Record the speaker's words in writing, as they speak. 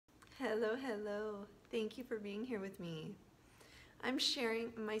Hello, hello. Thank you for being here with me. I'm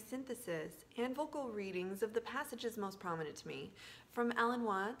sharing my synthesis and vocal readings of the passages most prominent to me from Alan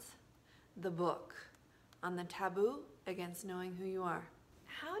Watts' The Book on the Taboo Against Knowing Who You Are.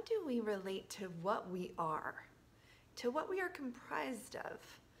 How do we relate to what we are, to what we are comprised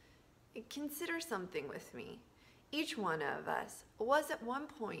of? Consider something with me. Each one of us was at one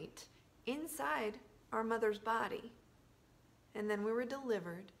point inside our mother's body, and then we were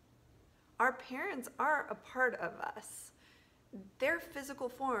delivered. Our parents are a part of us. Their physical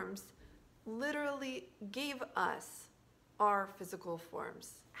forms literally gave us our physical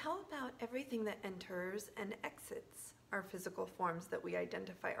forms. How about everything that enters and exits our physical forms that we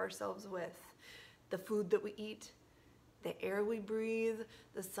identify ourselves with? The food that we eat, the air we breathe,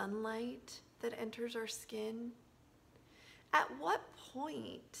 the sunlight that enters our skin. At what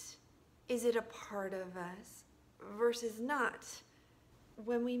point is it a part of us versus not?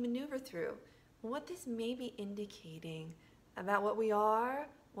 When we maneuver through what this may be indicating about what we are,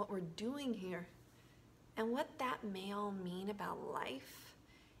 what we're doing here, and what that may all mean about life,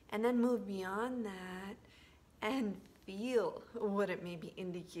 and then move beyond that and feel what it may be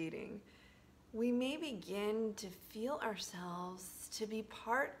indicating, we may begin to feel ourselves to be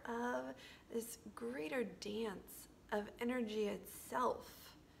part of this greater dance of energy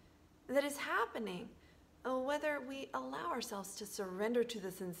itself that is happening, whether we allow ourselves to surrender to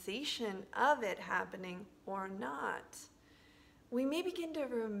the sensation of it happening or not. We may begin to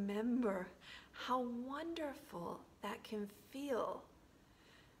remember how wonderful that can feel.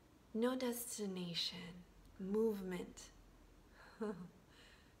 No destination, movement,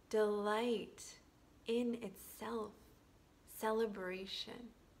 delight in itself,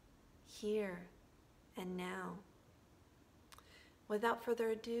 celebration, here and now. Without further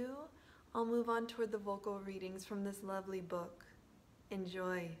ado, I'll move on toward the vocal readings from this lovely book.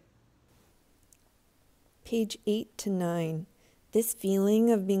 Enjoy. Page 8 to 9. This feeling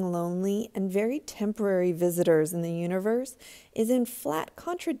of being lonely and very temporary visitors in the universe is in flat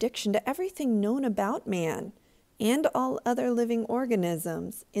contradiction to everything known about man and all other living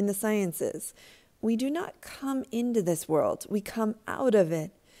organisms in the sciences. We do not come into this world, we come out of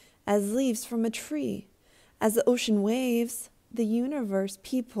it, as leaves from a tree. As the ocean waves, the universe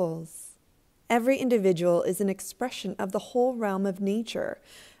peoples. Every individual is an expression of the whole realm of nature,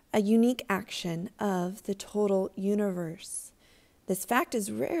 a unique action of the total universe. This fact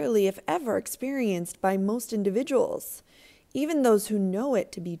is rarely, if ever, experienced by most individuals. Even those who know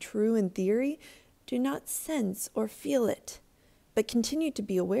it to be true in theory do not sense or feel it, but continue to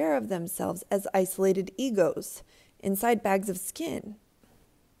be aware of themselves as isolated egos inside bags of skin.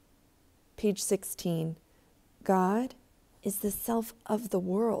 Page 16. God is the self of the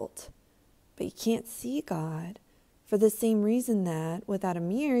world. But you can't see God for the same reason that without a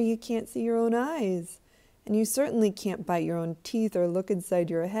mirror you can't see your own eyes. And you certainly can't bite your own teeth or look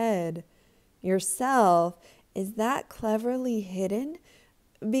inside your head. Yourself is that cleverly hidden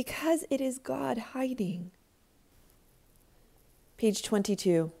because it is God hiding. Page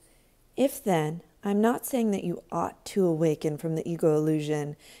 22. If then, I'm not saying that you ought to awaken from the ego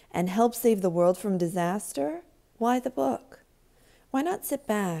illusion and help save the world from disaster, why the book? Why not sit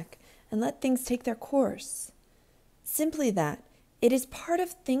back and let things take their course? Simply that it is part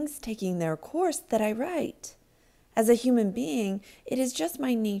of things taking their course that I write. As a human being, it is just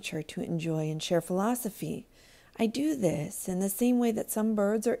my nature to enjoy and share philosophy. I do this in the same way that some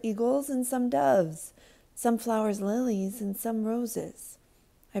birds are eagles and some doves, some flowers lilies and some roses.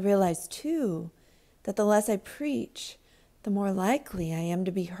 I realize, too, that the less I preach, the more likely I am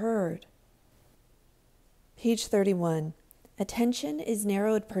to be heard. Page 31. Attention is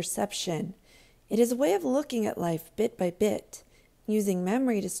narrowed perception. It is a way of looking at life bit by bit, using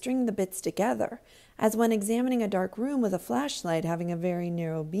memory to string the bits together, as when examining a dark room with a flashlight having a very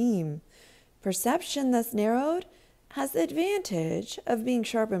narrow beam. Perception, thus narrowed, has the advantage of being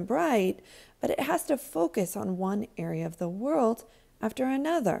sharp and bright, but it has to focus on one area of the world after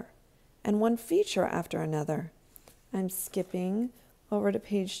another, and one feature after another. I'm skipping over to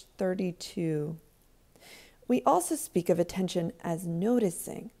page 32. We also speak of attention as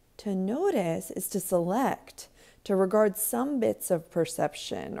noticing. To notice is to select, to regard some bits of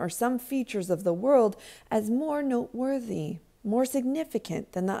perception or some features of the world as more noteworthy, more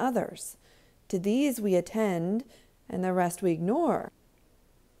significant than the others. To these we attend, and the rest we ignore.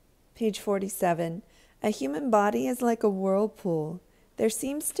 Page 47. A human body is like a whirlpool. There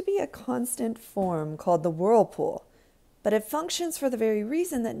seems to be a constant form called the whirlpool, but it functions for the very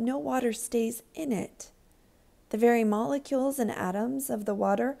reason that no water stays in it. The very molecules and atoms of the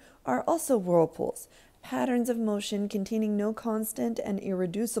water are also whirlpools, patterns of motion containing no constant and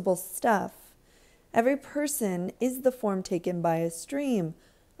irreducible stuff. Every person is the form taken by a stream,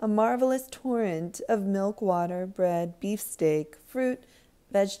 a marvelous torrent of milk, water, bread, beefsteak, fruit,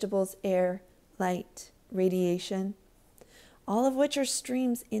 vegetables, air, light, radiation, all of which are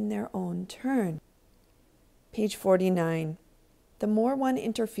streams in their own turn. Page 49. The more one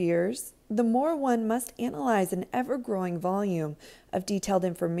interferes, the more one must analyze an ever-growing volume of detailed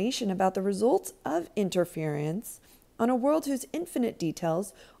information about the results of interference on a world whose infinite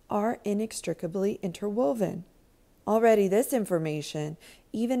details are inextricably interwoven. Already this information,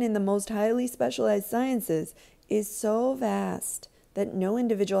 even in the most highly specialized sciences, is so vast that no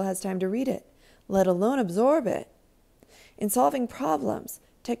individual has time to read it, let alone absorb it. In solving problems,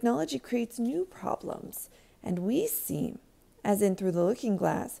 technology creates new problems, and we seem, as in Through the Looking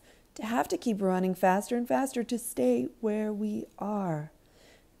Glass, to have to keep running faster and faster to stay where we are.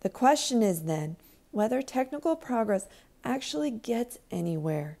 The question is then whether technical progress actually gets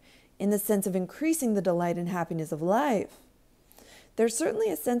anywhere in the sense of increasing the delight and happiness of life. There's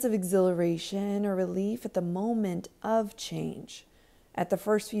certainly a sense of exhilaration or relief at the moment of change, at the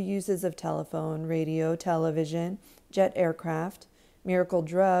first few uses of telephone, radio, television, jet aircraft, miracle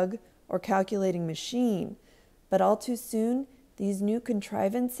drug, or calculating machine, but all too soon these new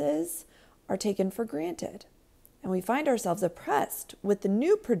contrivances are taken for granted, and we find ourselves oppressed with the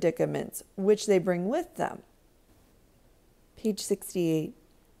new predicaments which they bring with them. Page 68.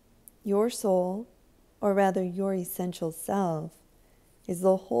 Your soul, or rather your essential self, is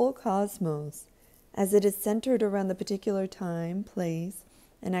the whole cosmos as it is centered around the particular time, place,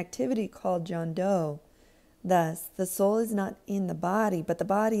 and activity called John Doe. Thus, the soul is not in the body, but the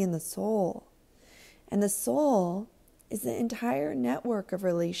body in the soul. And the soul is the entire network of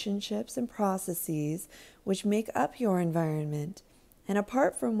relationships and processes which make up your environment, and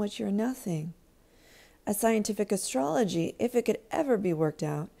apart from which you're nothing. A scientific astrology, if it could ever be worked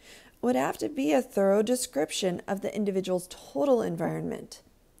out, would have to be a thorough description of the individual's total environment,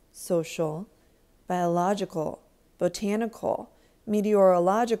 social, biological, botanical,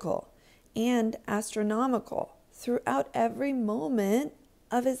 meteorological, and astronomical, throughout every moment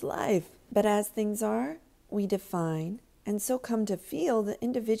of his life. But as things are, we define and so come to feel the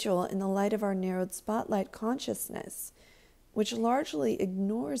individual in the light of our narrowed spotlight consciousness, which largely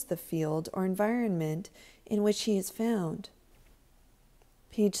ignores the field or environment in which he is found.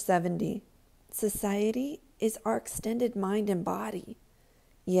 Page 70. Society is our extended mind and body.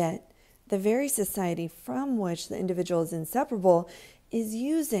 Yet, the very society from which the individual is inseparable is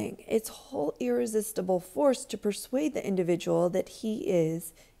using its whole irresistible force to persuade the individual that he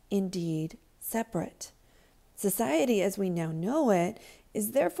is indeed separate. Society, as we now know it,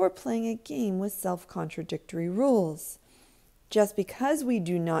 is therefore playing a game with self-contradictory rules. Just because we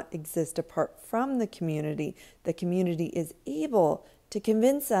do not exist apart from the community is able to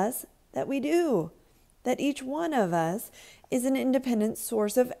convince us that we do, that each one of us is an independent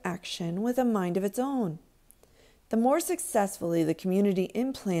source of action with a mind of its own. The more successfully the community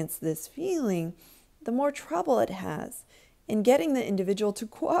implants this feeling, the more trouble it has in getting the individual to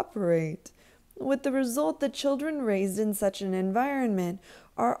cooperate, with the result that children raised in such an environment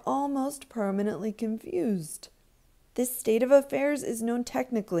are almost permanently confused. This state of affairs is known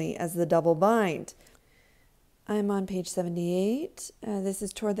technically as the double bind. I'm on page 78. This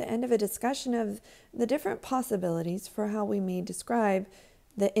is toward the end of a discussion of the different possibilities for how we may describe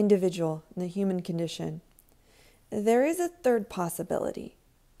the individual, the human condition. There is a third possibility.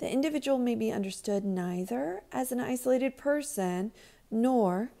 The individual may be understood neither as an isolated person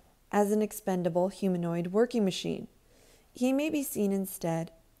nor as an expendable humanoid working machine. He may be seen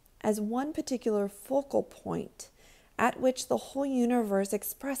instead as one particular focal point at which the whole universe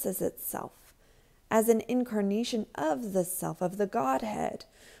expresses itself, as an incarnation of the self, of the Godhead,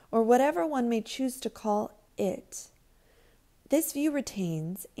 or whatever one may choose to call it. This view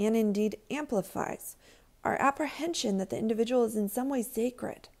retains, and indeed amplifies, our apprehension that the individual is in some way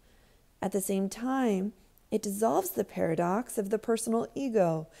sacred. At the same time, it dissolves the paradox of the personal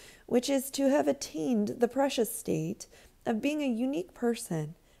ego, which is to have attained the precious state of being a unique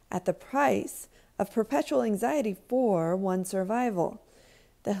person at the price of perpetual anxiety for one's survival.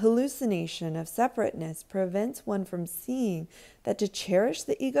 The hallucination of separateness prevents one from seeing that to cherish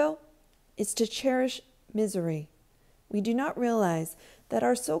the ego is to cherish misery. We do not realize that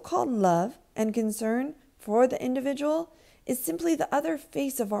our so-called love and concern for the individual is simply the other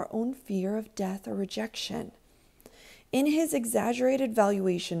face of our own fear of death or rejection. In his exaggerated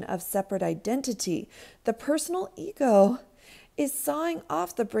valuation of separate identity, the personal ego is sawing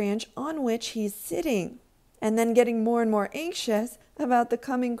off the branch on which he's sitting, and then getting more and more anxious about the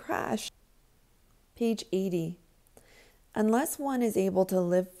coming crash. Page 80. Unless one is able to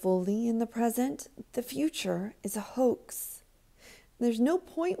live fully in the present, the future is a hoax. There's no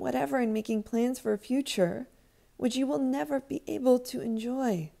point whatever in making plans for a future which you will never be able to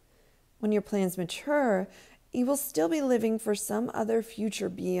enjoy. When your plans mature, you will still be living for some other future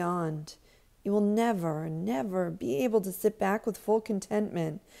beyond. You will never, never be able to sit back with full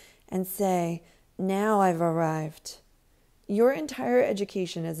contentment and say, "Now I've arrived." Your entire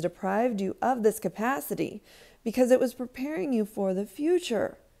education has deprived you of this capacity because it was preparing you for the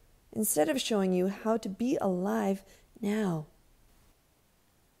future instead of showing you how to be alive now.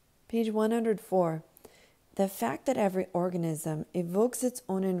 Page 104. The fact that every organism evokes its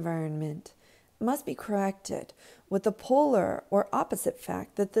own environment must be corrected with the polar or opposite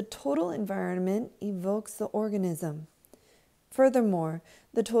fact that the total environment evokes the organism. Furthermore,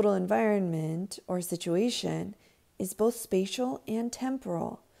 the total environment or situation is both spatial and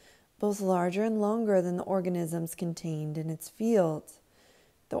temporal, both larger and longer than the organisms contained in its field.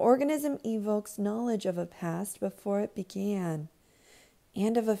 The organism evokes knowledge of a past before it began,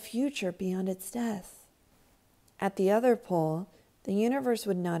 and of a future beyond its death. At the other pole, the universe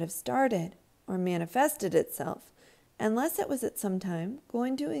would not have started or manifested itself unless it was at some time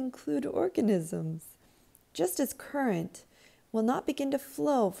going to include organisms. Just as current will not begin to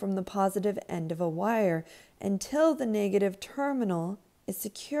flow from the positive end of a wire until the negative terminal is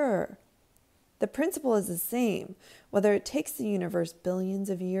secure. The principle is the same, whether it takes the universe billions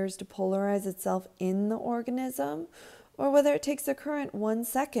of years to polarize itself in the organism, or whether it takes a current 1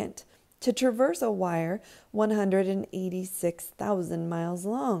 second to traverse a wire 186,000 miles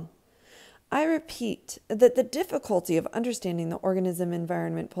long. I repeat that the difficulty of understanding the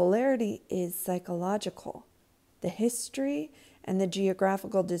organism-environment polarity is psychological. The history and the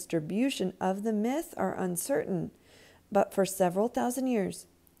geographical distribution of the myth are uncertain, but for several thousand years,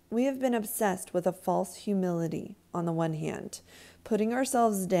 we have been obsessed with a false humility on the one hand, putting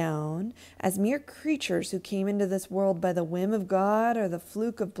ourselves down as mere creatures who came into this world by the whim of God or the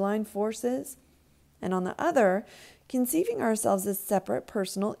fluke of blind forces, and on the other, conceiving ourselves as separate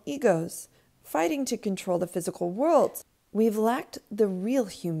personal egos, fighting to control the physical world. We've lacked the real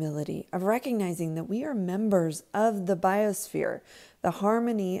humility of recognizing that we are members of the biosphere, the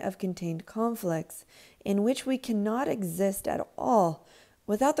harmony of contained conflicts, in which we cannot exist at all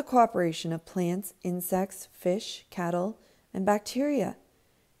without the cooperation of plants, insects, fish, cattle, and bacteria.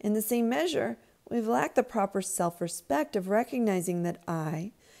 In the same measure, we've lacked the proper self-respect of recognizing that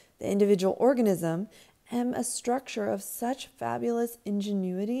I, the individual organism, am a structure of such fabulous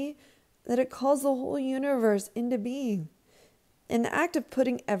ingenuity that it calls the whole universe into being. In the act of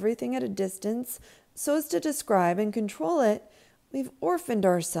putting everything at a distance so as to describe and control it, we've orphaned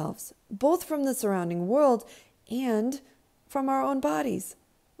ourselves, both from the surrounding world and from our own bodies,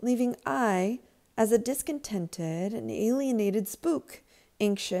 leaving I as a discontented and alienated spook,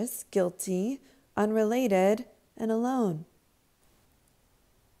 anxious, guilty, unrelated, and alone.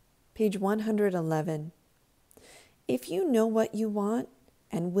 Page 111. If you know what you want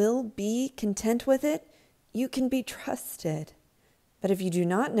and will be content with it, you can be trusted. But if you do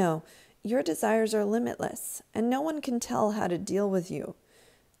not know, your desires are limitless, and no one can tell how to deal with you.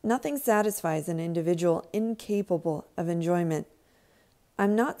 Nothing satisfies an individual incapable of enjoyment.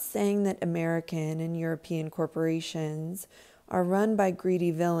 I'm not saying that American and European corporations are run by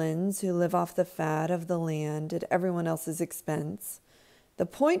greedy villains who live off the fat of the land at everyone else's expense. The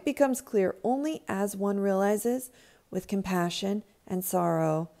point becomes clear only as one realizes, with compassion and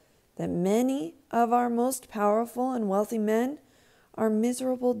sorrow, that many of our most powerful and wealthy men are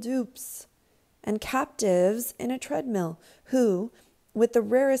miserable dupes and captives in a treadmill who, with the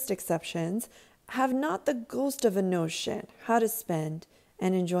rarest exceptions, have not the ghost of a notion how to spend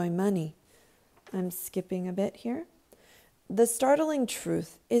and enjoy money. I'm skipping a bit here. The startling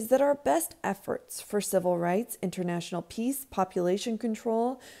truth is that our best efforts for civil rights, international peace, population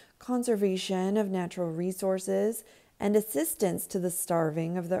control, conservation of natural resources, and assistance to the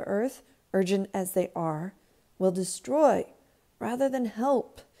starving of the earth, urgent as they are, will destroy rather than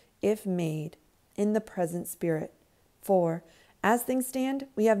help if made in the present spirit. For, as things stand,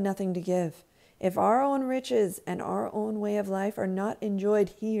 we have nothing to give. If our own riches and our own way of life are not enjoyed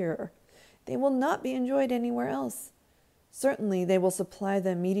here, they will not be enjoyed anywhere else. Certainly, they will supply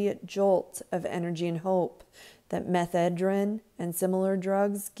the immediate jolt of energy and hope that methadone and similar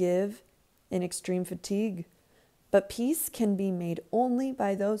drugs give in extreme fatigue. But peace can be made only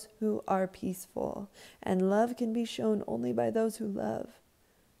by those who are peaceful, and love can be shown only by those who love.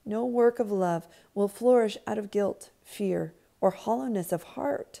 No work of love will flourish out of guilt, fear, or hollowness of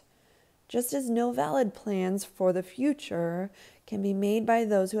heart, just as no valid plans for the future can be made by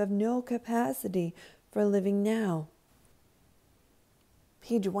those who have no capacity for living now.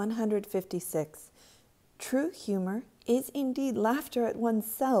 Page 156. True humor is indeed laughter at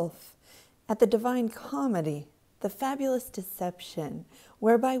oneself, at the divine comedy, the fabulous deception,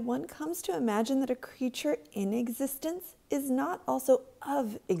 whereby one comes to imagine that a creature in existence is not also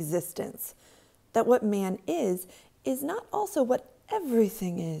of existence, that what man is not also what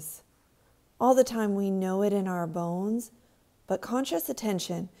everything is. All the time we know it in our bones, but conscious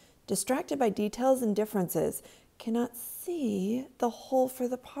attention, distracted by details and differences, cannot see the whole for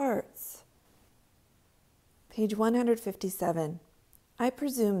the parts. Page 157. I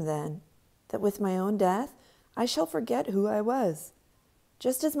presume, then, that with my own death, I shall forget who I was.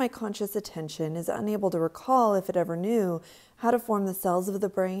 Just as my conscious attention is unable to recall, if it ever knew, how to form the cells of the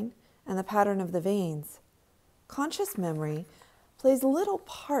brain and the pattern of the veins, conscious memory plays little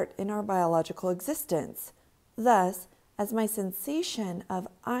part in our biological existence. Thus, as my sensation of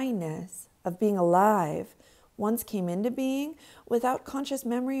I-ness, of being alive, once came into being without conscious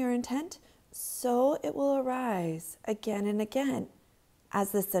memory or intent, so it will arise again and again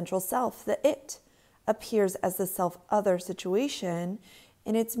as the central self, the it, appears as the self-other situation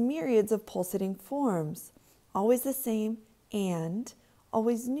in its myriads of pulsating forms, always the same and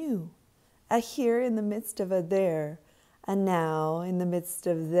always new, a here in the midst of a there, a now in the midst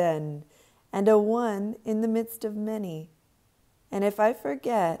of then, and a one in the midst of many. And if I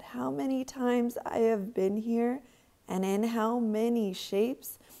forget how many times I have been here and in how many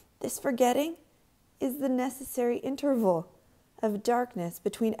shapes, this forgetting is the necessary interval of darkness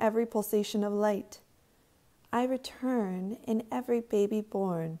between every pulsation of light. I return in every baby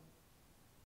born.